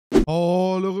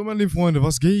Hallo meine lieben Freunde,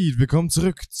 was geht? Willkommen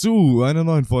zurück zu einer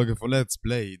neuen Folge von Let's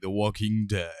Play The Walking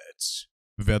Dead.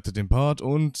 Bewertet den Part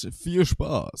und viel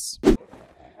Spaß.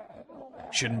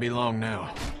 Shouldn't be long now.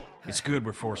 It's good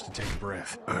we're forced to take a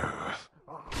breath.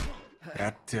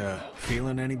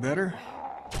 Feeling any better?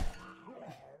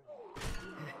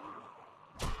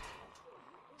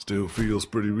 Still feels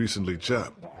pretty recently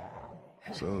chopped.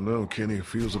 So no, Kenny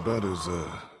feels about as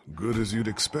good as you'd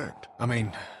expect. I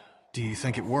mean, do you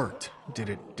think it worked? Did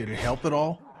it help at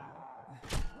all?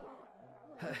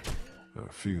 I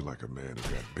feel like a man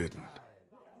who got bitten.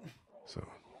 So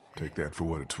take that for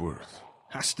what it's worth.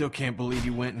 I still can't believe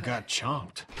you went and got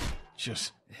chomped.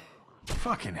 Just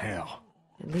fucking hell.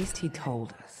 At least he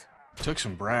told us. Took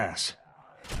some brass.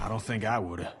 I don't think I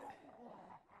would've.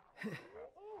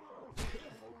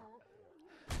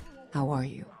 How are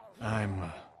you? I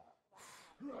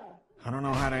don't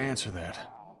know how to answer that.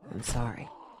 I'm sorry.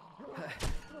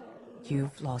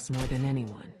 You've lost more than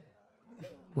anyone.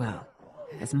 Well,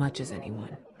 as much as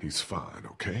anyone. He's fine,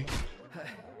 okay?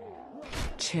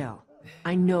 Chill.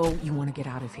 I know you want to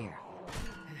get out of here.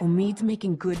 Omid's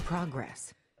making good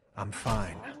progress. I'm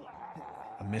fine.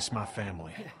 I miss my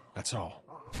family. That's all.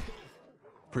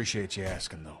 Appreciate you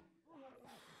asking, though.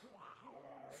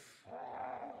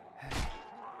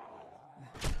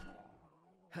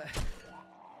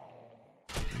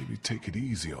 Maybe take it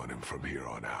easy on him from here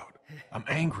on out. I'm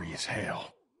angry as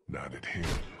hell. Not at him.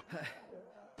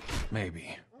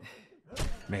 Maybe.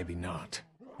 Maybe not.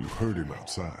 You heard him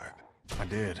outside. I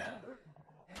did.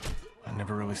 I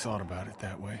never really thought about it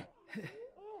that way.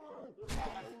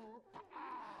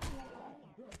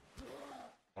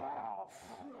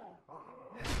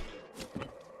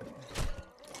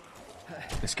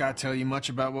 This guy tell you much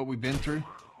about what we've been through?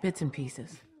 Bits and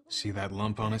pieces. See that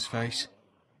lump on his face?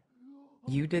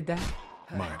 You did that?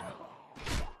 Mida.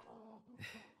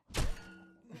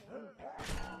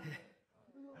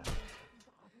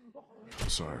 I'm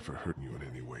sorry for hurting you in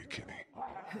any way, Kenny.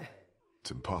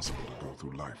 It's impossible to go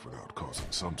through life without causing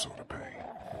some sort of pain.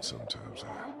 And sometimes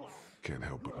I can't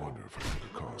help but wonder if I could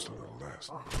have caused a little less.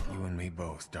 You and me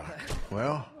both, Doc.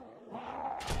 Well,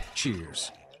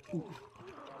 cheers.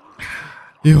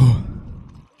 Jo.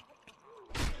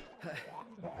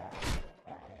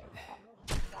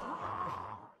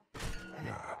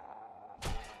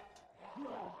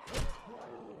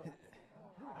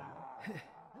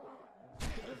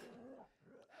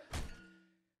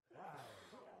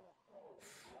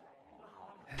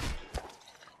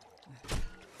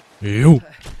 Jo.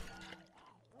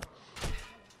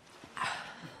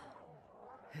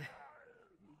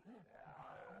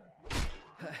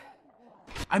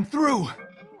 I'm through!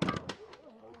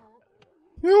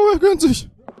 Jo, gönnt sich.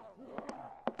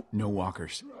 No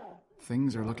walkers.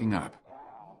 Things are looking up.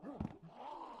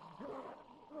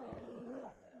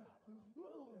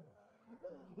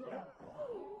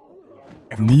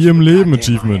 Nie im Leben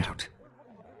Achievement.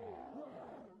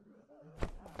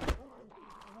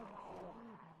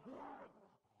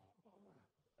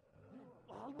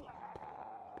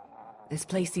 This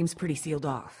place seems pretty sealed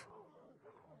off.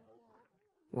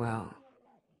 Well...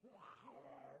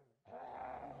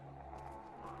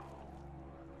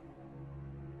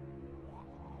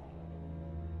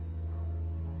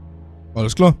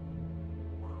 Alles klar.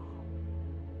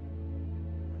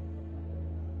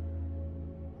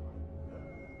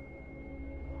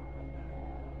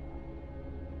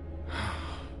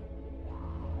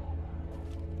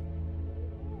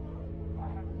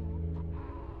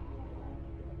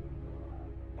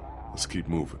 Let's keep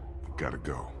moving. Gotta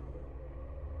go.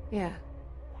 Yeah.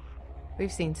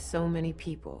 We've seen so many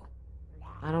people.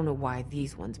 I don't know why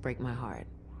these ones break my heart.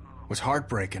 What's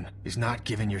heartbreaking is not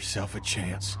giving yourself a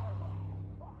chance.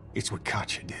 It's what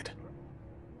Katja did.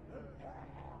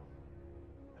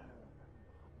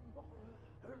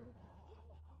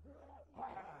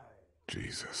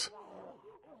 Jesus.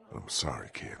 I'm sorry,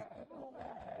 kid.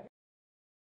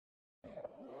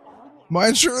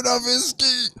 Mein schöner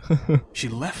Whisky. She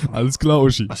left me. Alles klar,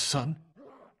 Uschi. A son.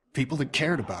 People that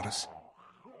cared about us.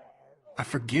 I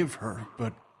forgive her,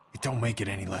 but it don't make it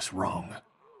any less wrong.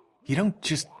 You don't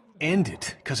just end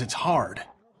it because it's hard.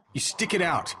 You stick it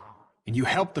out, and you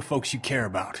help the folks you care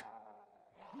about.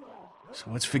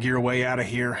 So let's figure a way out of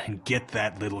here and get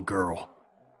that little girl.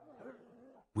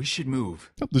 We should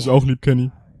move. Hab dich auch lieb,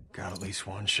 Kenny. Got at least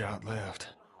one shot left.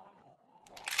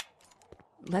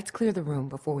 Let's clear the room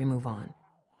before we move on.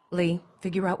 Lee,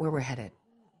 figure out where we're headed.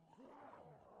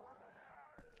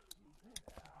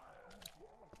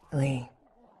 Lee,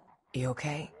 you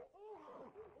okay?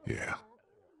 Yeah.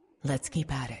 Let's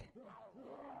keep at it.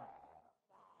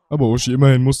 Aber Uschi,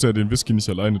 immerhin musste er den Whisky nicht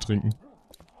alleine trinken.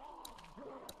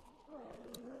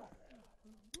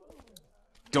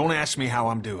 Don't ask me how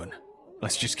I'm doing.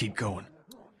 Let's just keep going.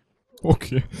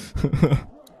 Okay. The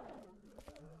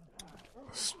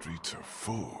streets are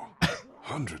full.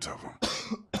 Hundreds of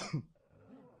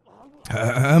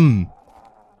them.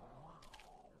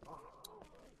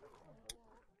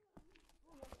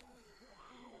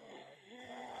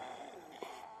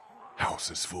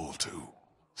 House is full too.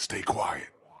 Stay quiet.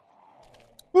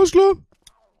 Alles klar.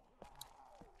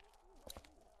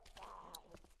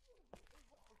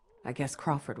 I guess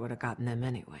Crawford would have gotten them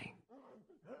anyway.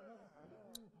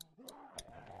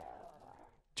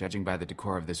 Judging by the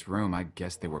decor of this room, I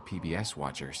guess they were PBS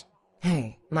watchers.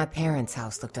 Hey, my parents'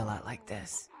 house looked a lot like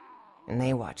this. And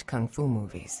they watch kung fu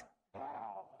movies.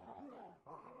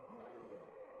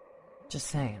 Just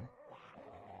saying.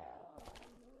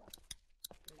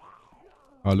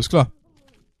 Alles klar.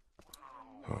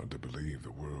 Hard to believe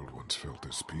the world once felt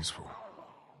this peaceful.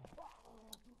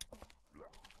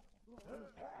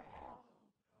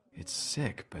 It's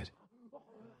sick, but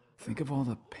think of all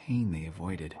the pain they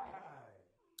avoided.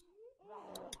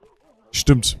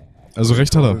 Stimmt. Also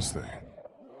recht hat er. This thing.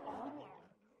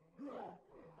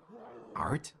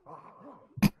 Art?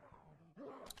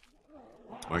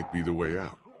 Might be the way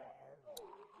out.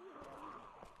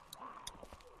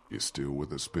 You still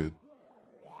with us, Spid?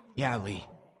 Yeah, Lee.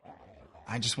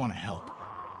 I just want to help.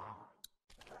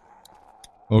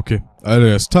 Okay. Alter,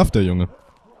 er ist tough, der Junge.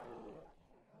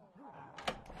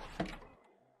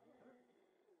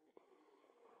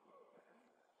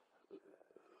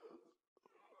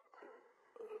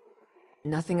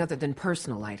 Nothing other than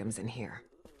personal items in here.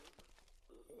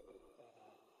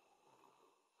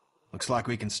 Looks like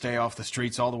we can stay off the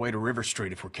streets all the way to River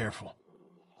Street if we're careful.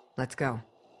 Let's go.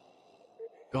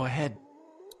 Go ahead.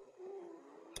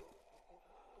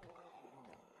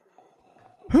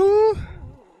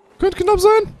 Könnte knapp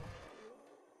sein.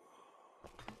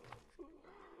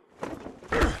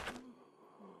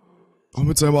 Oh,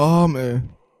 mit seinem Arm, ey.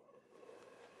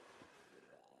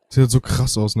 Sieht halt so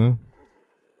krass aus, ne?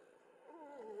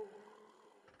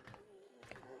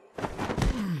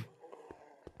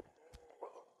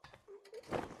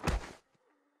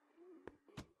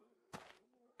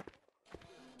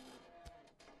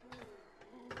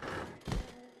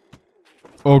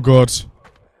 Oh Gott.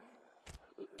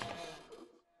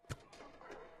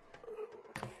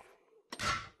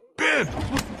 Ben!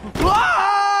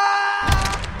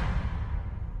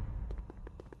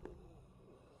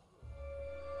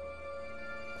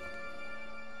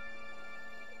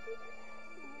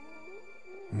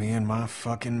 Me and my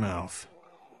fucking mouth.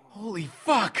 Holy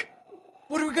fuck!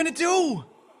 What are we gonna do?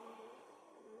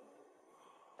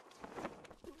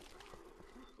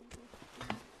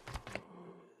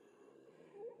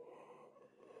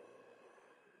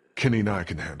 Kenny and I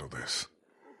can handle this.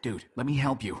 Dude, let me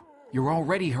help you. You're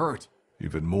already hurt.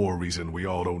 Even more reason we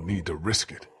all don't need to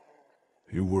risk it.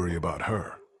 You worry about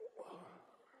her.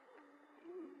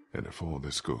 And if all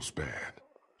this goes bad,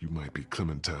 you might be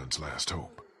Clementine's last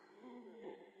hope.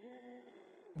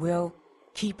 We'll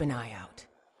keep an eye out.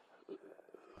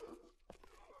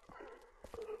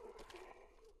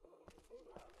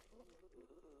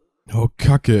 Oh,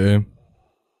 Kacke, ey.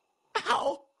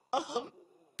 Ow!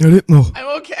 Er lebt noch.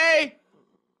 I'm okay!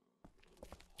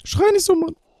 Schrei nicht so,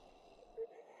 Mann.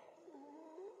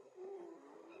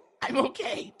 I'm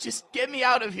okay. Just get me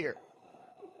out of here.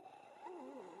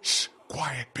 Shh!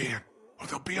 Quiet, Ben, or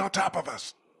they'll be on top of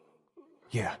us.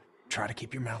 Yeah, try to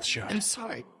keep your mouth shut. I'm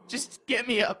sorry. Just get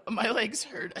me up. My legs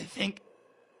hurt, I think.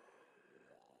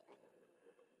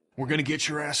 We're gonna get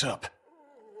your ass up.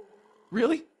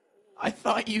 Really? I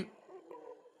thought you...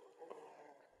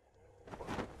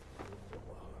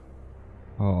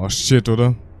 Oh, shit,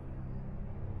 oder?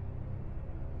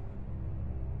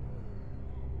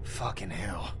 Fucking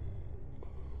hell.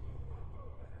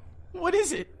 What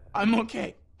is it? I'm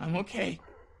okay. I'm okay.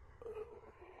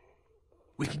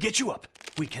 We can get you up.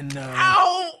 We can,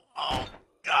 Ow! Oh,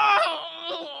 God!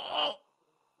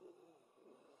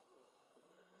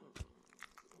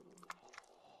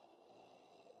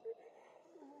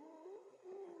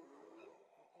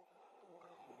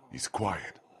 He's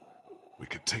quiet. We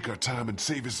could take our time and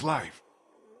save his life.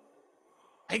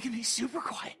 I can be super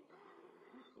quiet.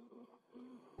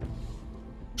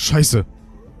 Scheiße.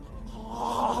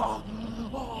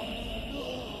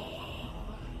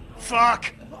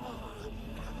 Fuck!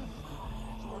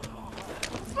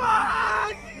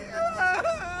 Fuck!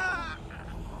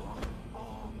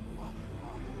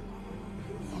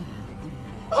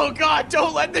 Oh God,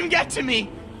 don't let them get to me!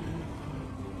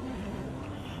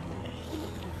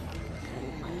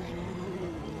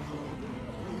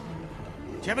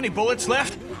 Do you have any bullets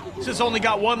left? This has only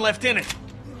got one left in it.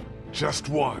 Just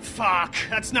one. Fuck,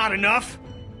 that's not enough.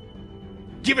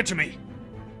 Give it to me.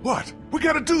 What? We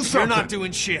gotta do You're something. not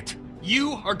doing shit.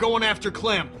 You are going after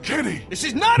Clem. Kenny! This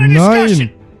is not a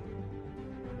discussion.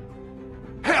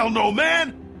 Hell no,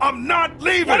 man! I'm not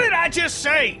leaving! What did I just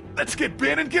say? Let's get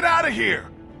Ben and get out of here!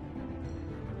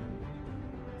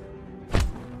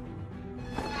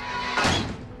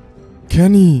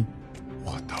 Kenny!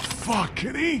 What the fuck,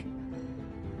 Kenny?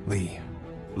 Lee,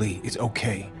 it's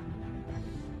okay.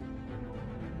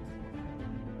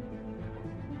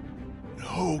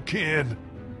 No, Ken.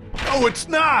 No, it's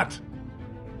not!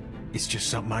 It's just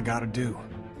something I gotta do.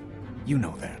 You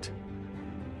know that.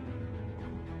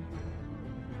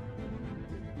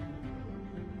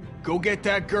 Go get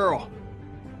that girl.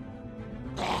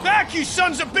 Back, you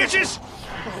sons of bitches!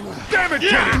 Damn it,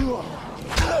 Kenny!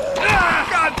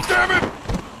 God damn it!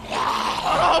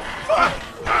 Oh,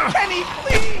 fuck! Kenny,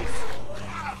 please!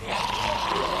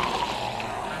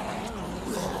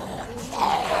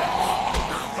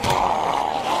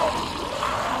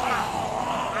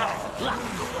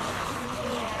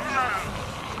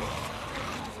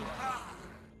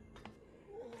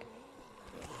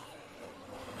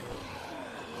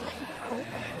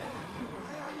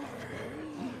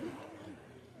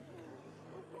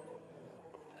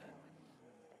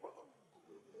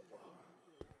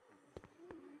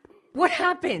 What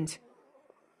happened?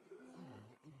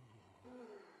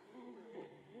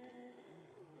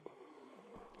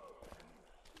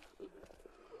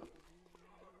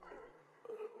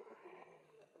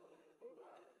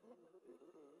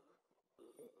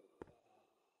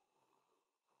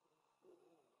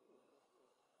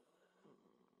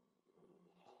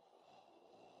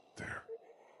 They're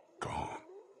gone.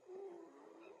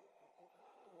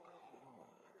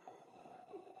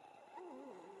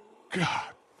 God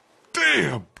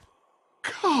damn!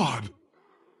 God!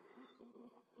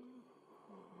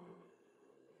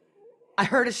 I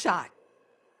heard a shot.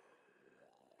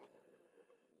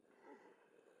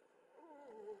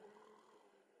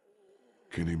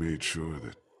 Kenny made sure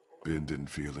that Ben didn't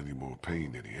feel any more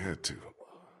pain than he had to.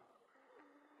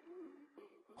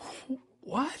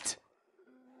 What?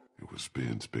 It was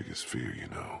Ben's biggest fear, you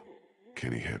know.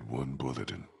 Kenny had one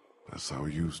bullet and that's how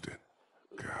he used it.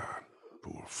 God,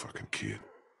 poor fucking kid.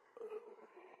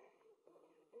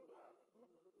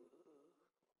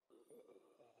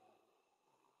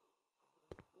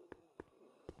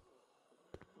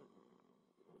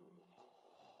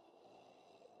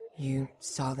 You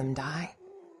saw them die?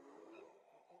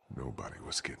 Nobody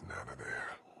was getting out of there.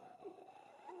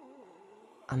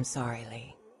 I'm sorry,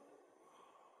 Lee.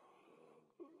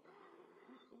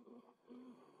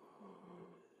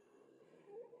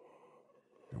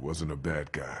 He wasn't a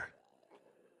bad guy.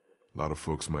 A lot of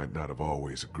folks might not have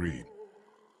always agreed.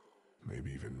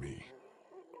 Maybe even me.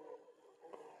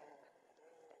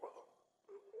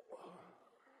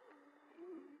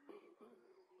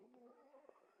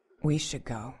 We should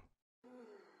go.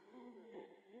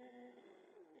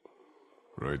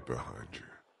 Right behind you.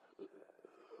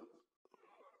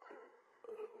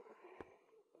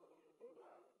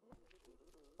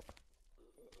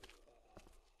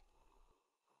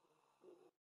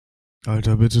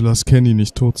 Alter, bitte lass Kenny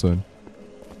nicht tot sein.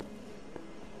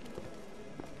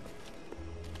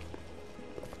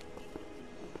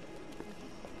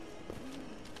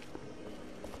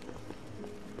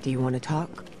 Do you want to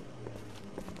talk?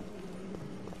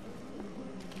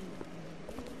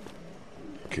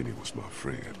 Kenny was my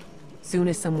friend. Soon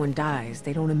as someone dies,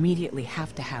 they don't immediately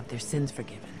have to have their sins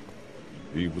forgiven.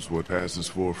 He was what passes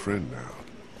for a friend now.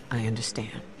 I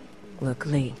understand. Look,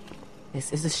 Lee,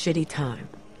 this is a shitty time,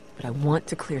 but I want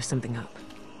to clear something up.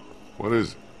 What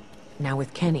is it? Now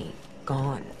with Kenny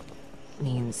gone,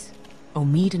 means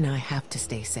Omid and I have to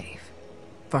stay safe.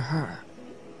 For her.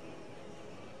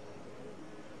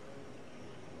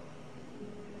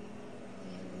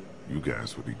 You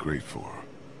guys would be great for her.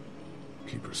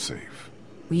 Keep her safe.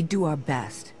 We do our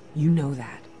best. You know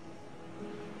that.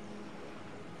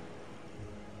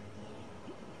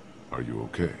 Are you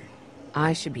okay?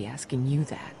 I should be asking you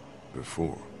that.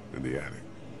 Before, in the attic.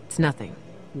 It's nothing.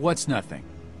 What's nothing?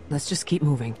 Let's just keep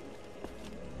moving.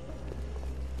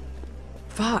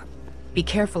 Fuck. Be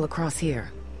careful across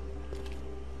here.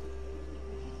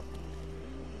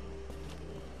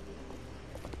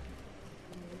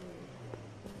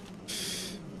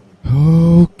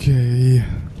 Okay.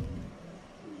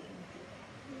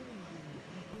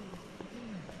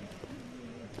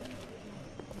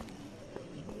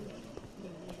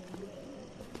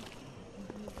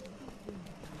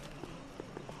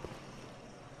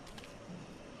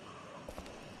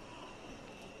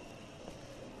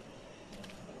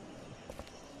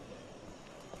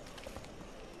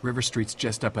 River Street's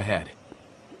just up ahead.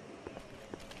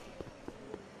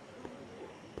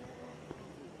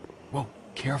 Whoa,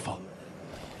 careful.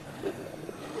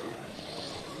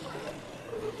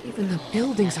 Even the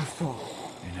buildings are full.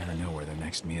 You never know where their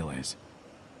next meal is.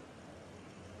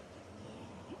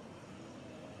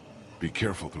 Be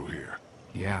careful through here.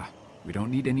 Yeah, we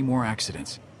don't need any more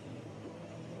accidents.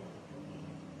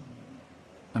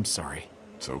 I'm sorry.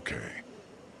 It's okay.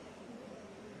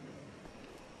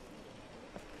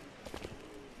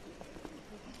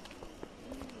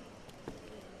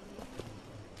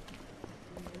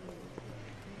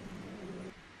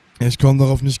 Ich komme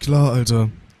darauf nicht klar, Alter.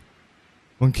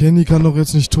 Und Kenny kann doch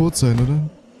jetzt nicht tot sein, oder?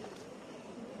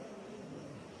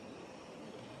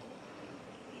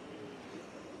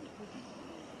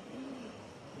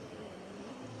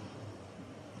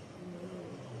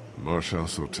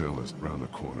 Marshall's Hotel is round the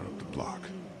corner of the block.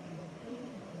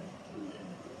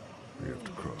 We have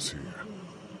to cross here.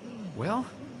 Well,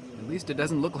 at least it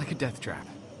doesn't look like a death trap.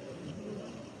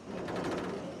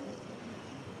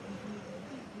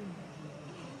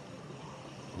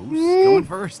 Who's going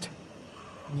first?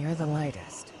 You're the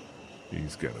lightest.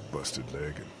 He's got a busted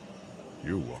leg and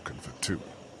you're walking for two.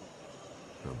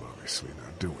 I'm obviously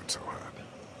not doing so hot.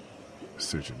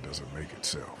 Decision doesn't make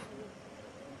itself.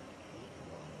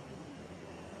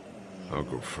 I'll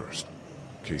go first,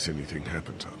 in case anything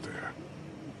happens out there.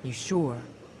 You sure?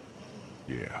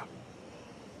 Yeah.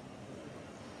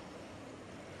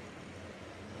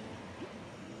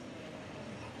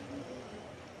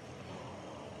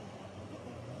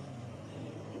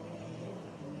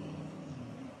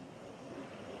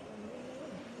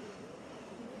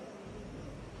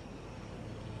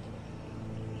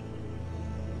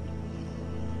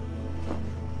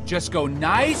 Just go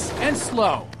nice and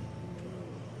slow.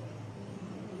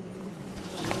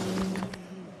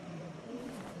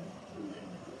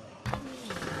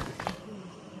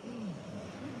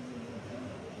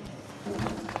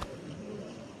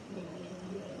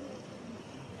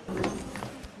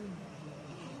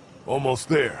 Almost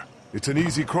there. It's an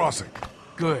easy crossing.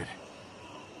 Good.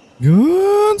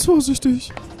 Ganz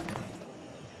vorsichtig.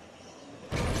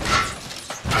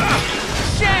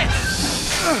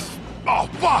 Oh,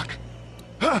 fuck!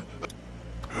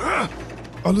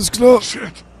 Alles klar.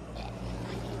 Shit!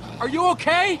 Are you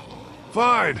okay?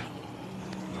 Fine.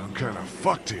 I'm kind of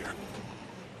fucked here.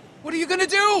 What are you gonna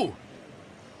do?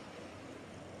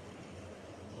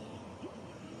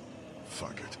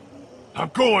 Fuck it. I'm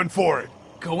going for it.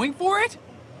 Going for it?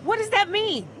 What does that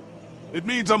mean? It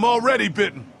means I'm already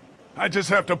bitten. I just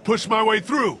have to push my way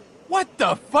through. What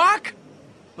the fuck?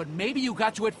 But maybe you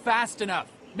got to it fast enough.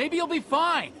 Maybe you'll be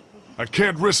fine. I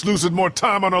can't risk losing more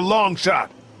time on a long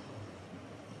shot.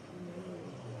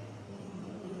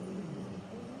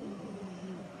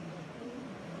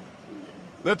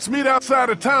 Let's meet outside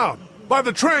of town, by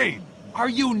the train. Are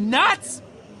you nuts?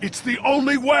 It's the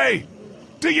only way.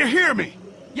 Do you hear me?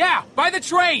 Yeah, by the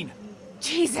train.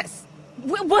 Jesus!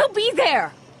 We'll be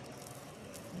there!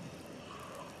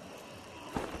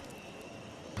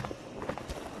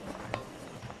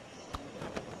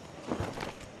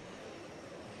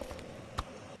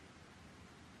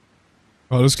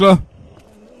 Alles klar.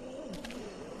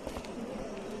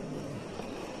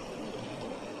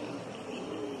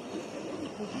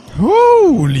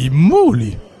 Holy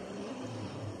moly.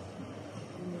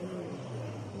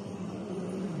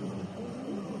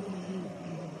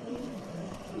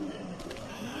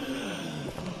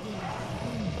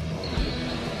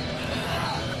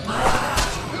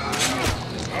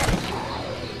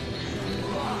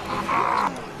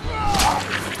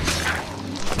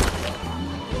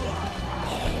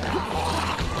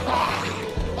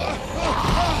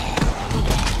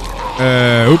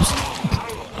 Ups.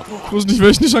 Ich wusste nicht, wer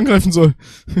ich nicht angreifen soll.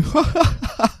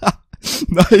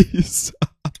 Nice.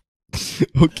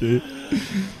 Okay.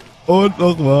 Und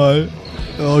nochmal.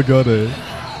 Oh Gott, ey.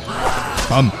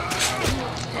 Bam.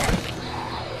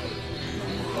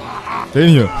 Den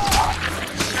hier.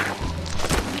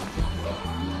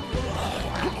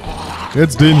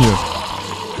 Jetzt den hier.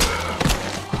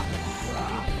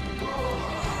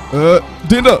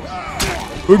 Den da.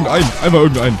 Irgendeinen. Einfach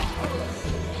irgendeinen.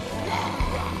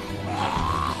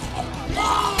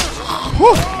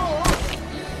 Huh.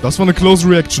 Das war eine close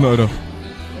reaction, Alter.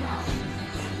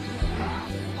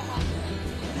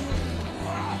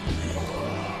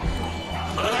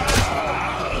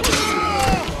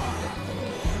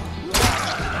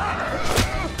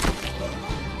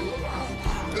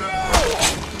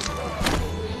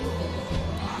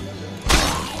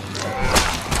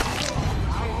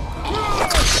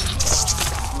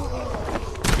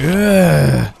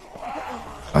 Yeah.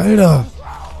 Alter.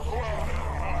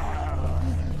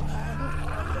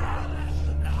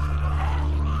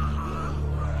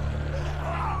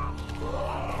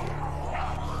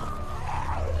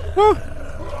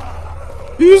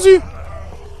 Easy.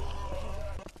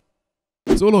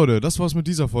 So Leute, das war's mit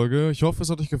dieser Folge. Ich hoffe, es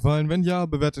hat euch gefallen. Wenn ja,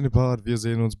 bewertet den Part. Wir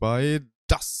sehen uns bei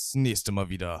das nächste Mal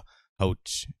wieder.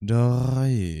 Haut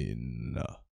rein.